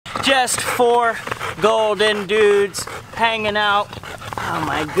Just 4 golden dudes hanging out. Oh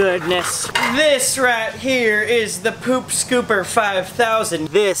my goodness. This right here is the Poop Scooper 5000.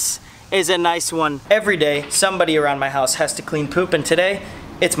 This is a nice one. Every day, somebody around my house has to clean poop, and today,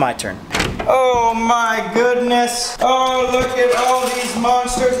 it's my turn. Oh my goodness. Oh, look at all these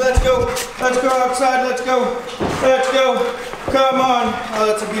monsters. Let's go. Let's go outside. Let's go. Let's go. Come on. Oh,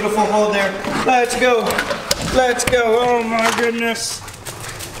 that's a beautiful hole there. Let's go. Let's go. Oh my goodness.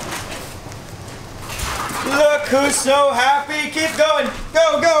 Look who's so happy. Keep going.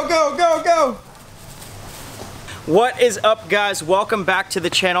 Go, go, go, go, go. What is up, guys? Welcome back to the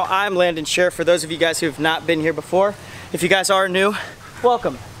channel. I'm Landon Scherr. For those of you guys who have not been here before, if you guys are new,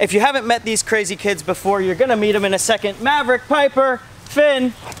 welcome. If you haven't met these crazy kids before, you're gonna meet them in a second. Maverick, Piper,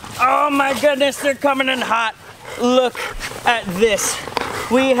 Finn. Oh my goodness, they're coming in hot. Look at this.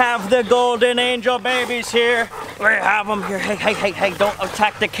 We have the golden angel babies here. We have them here. Hey, hey, hey, hey, don't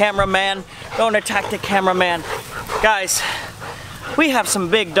attack the cameraman. Don't attack the cameraman. Guys, we have some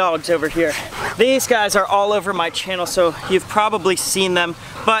big dogs over here. These guys are all over my channel, so you've probably seen them.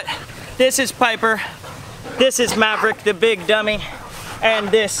 But this is Piper. This is Maverick, the big dummy. And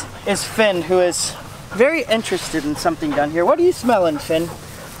this is Finn, who is very interested in something down here. What are you smelling, Finn?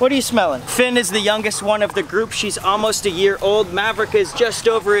 What are you smelling? Finn is the youngest one of the group. She's almost a year old. Maverick is just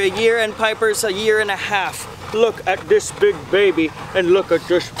over a year, and Piper's a year and a half. Look at this big baby, and look at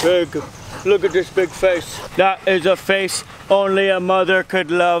this big face. That is a face only a mother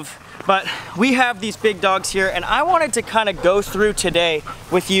could love. But we have these big dogs here, and I wanted to kind of go through today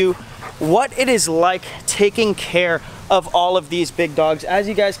with you what it is like taking care of all of these big dogs. As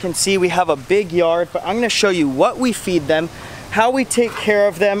you guys can see, we have a big yard, but I'm gonna show you what we feed them, how we take care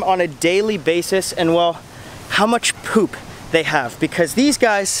of them on a daily basis, and well, how much poop they have, because these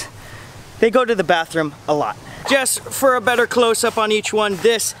guys, they go to the bathroom a lot. Just for a better close-up on each one,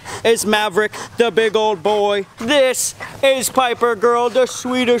 this is Maverick, the big old boy. This is Piper girl, the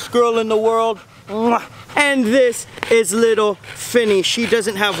sweetest girl in the world. And this is little Finny. She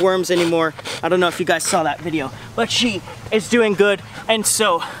doesn't have worms anymore. I don't know if you guys saw that video, but she is doing good, and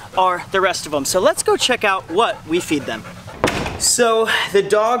so are the rest of them. So let's go check out what we feed them. So the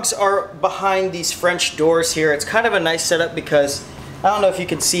dogs are behind these French doors here. It's kind of a nice setup because I don't know if you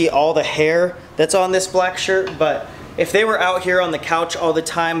can see all the hair that's on this black shirt, but if they were out here on the couch all the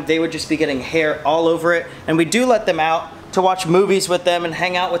time, they would just be getting hair all over it. And we do let them out to watch movies with them and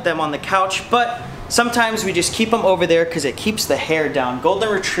hang out with them on the couch, but sometimes we just keep them over there because it keeps the hair down. Golden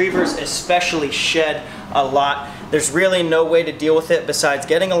Retrievers especially shed a lot. There's really no way to deal with it besides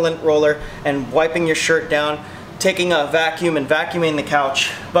getting a lint roller and wiping your shirt down, taking a vacuum and vacuuming the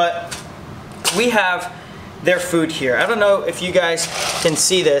couch. But we have their food here. I don't know if you guys can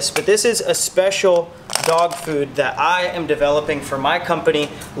see this, but this is a special dog food that I am developing for my company,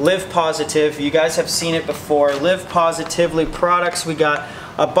 Live Positive. You guys have seen it before. Live Positively products. We got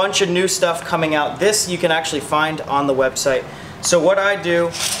a bunch of new stuff coming out. This you can actually find on the website. So what I do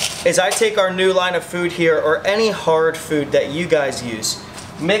is I take our new line of food here, or any hard food that you guys use,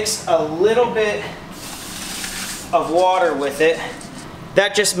 mix a little bit of water with it.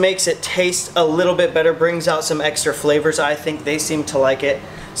 That just makes it taste a little bit better, brings out some extra flavors. I think they seem to like it.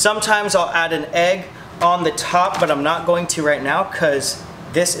 Sometimes I'll add an egg on the top, but I'm not going to right now because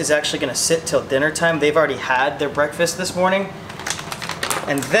this is actually gonna sit till dinner time. They've already had their breakfast this morning.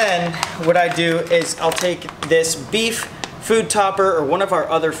 And then what I do is I'll take this beef food topper or one of our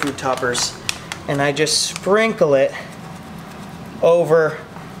other food toppers, and I just sprinkle it over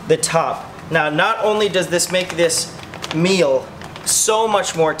the top. Now, not only does this make this meal so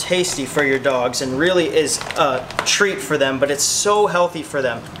much more tasty for your dogs and really is a treat for them, but it's so healthy for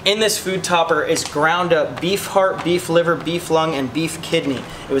them. In this food topper is ground up beef heart, beef liver, beef lung, and beef kidney.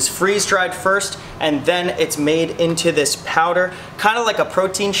 It was freeze dried first, and then it's made into this powder, kind of like a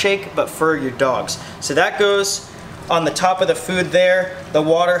protein shake, but for your dogs. So that goes on the top of the food there. The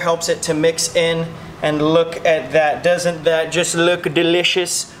water helps it to mix in, and look at that. Doesn't that just look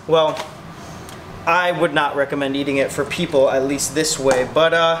delicious? Well, I would not recommend eating it for people, at least this way, but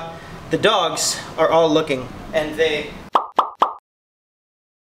the dogs are all looking, and they are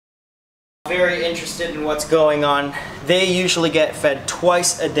very interested in what's going on. They usually get fed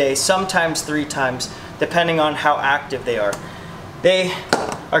twice a day, sometimes 3 times, depending on how active they are. They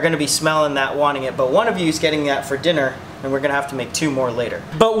are gonna be smelling that, wanting it, but one of you is getting that for dinner, and we're gonna have to make 2 more later.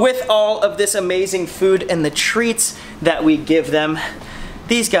 But with all of this amazing food and the treats that we give them,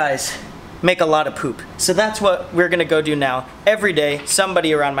 these guys make a lot of poop. So that's what we're gonna go do now. Every day,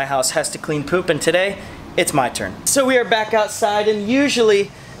 somebody around my house has to clean poop, and today, it's my turn. So we are back outside, and usually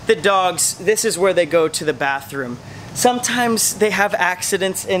the dogs, this is where they go to the bathroom. Sometimes they have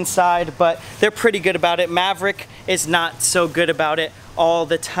accidents inside, but they're pretty good about it. Maverick is not so good about it all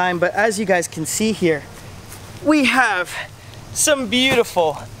the time, but as you guys can see here, we have some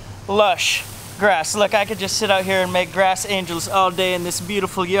beautiful, lush grass. Look, I could just sit out here and make grass angels all day in this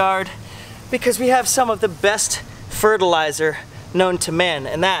beautiful yard because we have some of the best fertilizer known to man,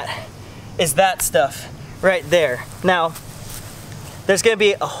 and that is that stuff right there. Now, there's gonna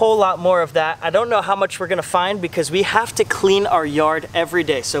be a whole lot more of that. I don't know how much we're gonna find because we have to clean our yard every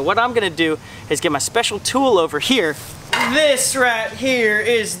day. So what I'm gonna do is get my special tool over here. This right here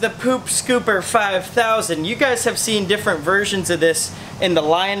is the Poop Scooper 5000. You guys have seen different versions of this in the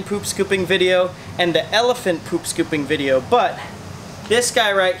lion poop scooping video and the elephant poop scooping video, but this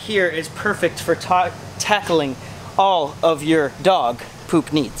guy right here is perfect for tackling all of your dog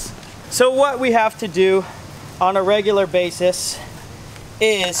poop needs. So what we have to do on a regular basis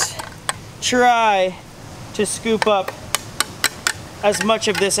is try to scoop up as much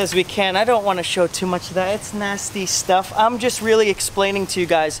of this as we can. I don't want to show too much of that. It's nasty stuff. I'm just really explaining to you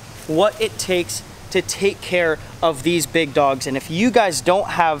guys what it takes to take care of these big dogs. And if you guys don't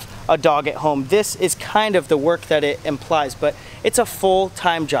have a dog at home, this is kind of the work that it implies, but it's a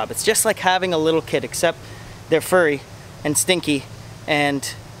full-time job. It's just like having a little kid, except they're furry and stinky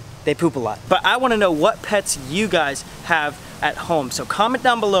and they poop a lot. But I want to know what pets you guys have at home. So comment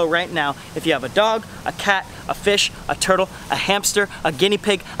down below right now if you have a dog, a cat, a fish, a turtle, a hamster, a guinea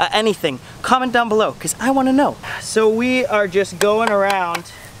pig, anything. Comment down below because I want to know. So we are just going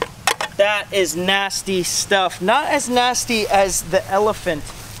around. That is nasty stuff. Not as nasty as the elephant,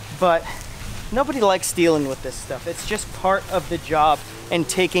 but nobody likes dealing with this stuff. It's just part of the job and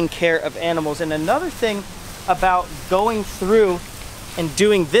taking care of animals. And another thing about going through and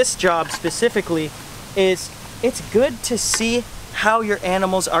doing this job specifically is it's good to see how your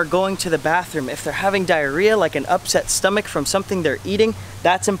animals are going to the bathroom. If they're having diarrhea, like an upset stomach from something they're eating,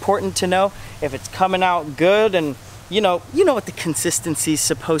 that's important to know. If it's coming out good and you know what the consistency is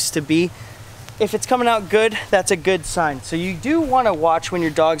supposed to be. If it's coming out good, that's a good sign. So you do want to watch when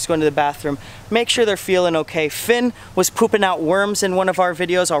your dog's going to the bathroom. Make sure they're feeling okay. Finn was pooping out worms in one of our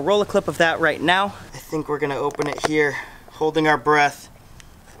videos. I'll roll a clip of that right now. I think we're gonna open it here, holding our breath.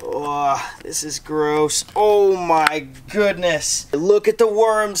 Oh, this is gross. Oh my goodness. Look at the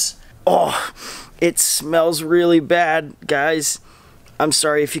worms. Oh, it smells really bad, guys. I'm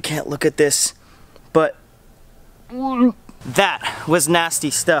sorry if you can't look at this, but that was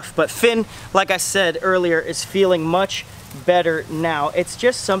nasty stuff. But Finn, like I said earlier, is feeling much better now. It's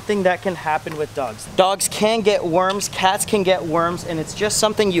just something that can happen with dogs. Dogs can get worms, cats can get worms, and it's just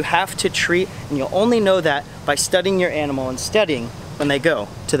something you have to treat, and you'll only know that by studying your animal and studying when they go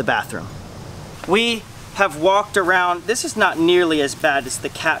to the bathroom. We have walked around. This is not nearly as bad as the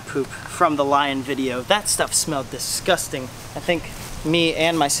cat poop from the lion video. That stuff smelled disgusting. I think me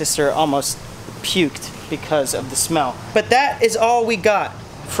and my sister almost puked because of the smell. But that is all we got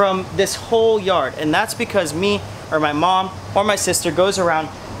from this whole yard, and that's because me or my mom or my sister goes around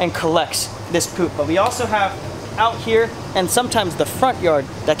and collects this poop. But we also have out here and sometimes the front yard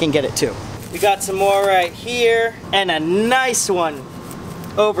that can get it too. We got some more right here and a nice one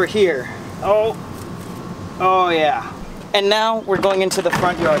over here. Oh yeah. And now we're going into the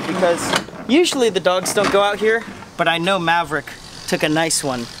front yard because usually the dogs don't go out here, but I know Maverick took a nice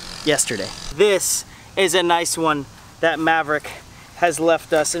one yesterday. This is a nice one that Maverick has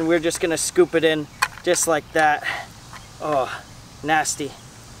left us, and we're just gonna scoop it in just like that. Oh, nasty.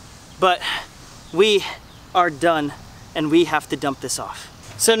 But we are done and we have to dump this off.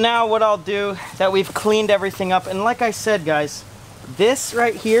 So now what I'll do, that we've cleaned everything up, and like I said guys, this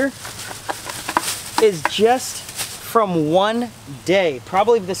right here is just from one day,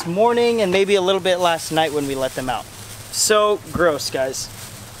 probably this morning and maybe a little bit last night when we let them out. So gross, guys.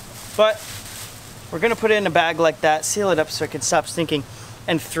 But we're gonna put it in a bag like that, seal it up so it can stop stinking,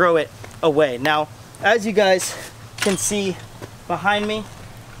 and throw it away. Now, as you guys can see behind me,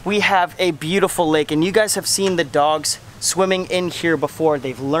 we have a beautiful lake, and you guys have seen the dogs swimming in here before.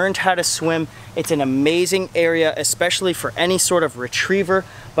 They've learned how to swim. It's an amazing area, especially for any sort of retriever,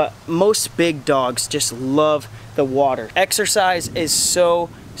 but most big dogs just love the water. Exercise is so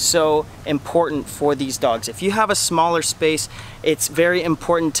important for these dogs. If you have a smaller space, it's very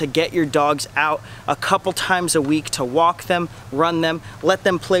important to get your dogs out a couple times a week to walk them, run them, let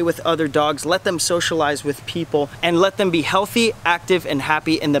them play with other dogs, let them socialize with people, and let them be healthy, active, and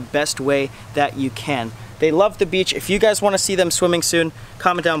happy in the best way that you can. They love the beach. If you guys want to see them swimming soon,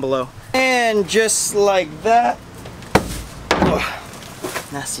 comment down below. And just like that, oh,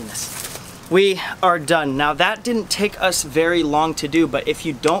 nastiness. We are done. Now that didn't take us very long to do, but if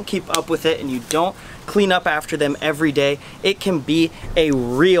you don't keep up with it and you don't clean up after them every day, it can be a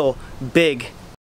real big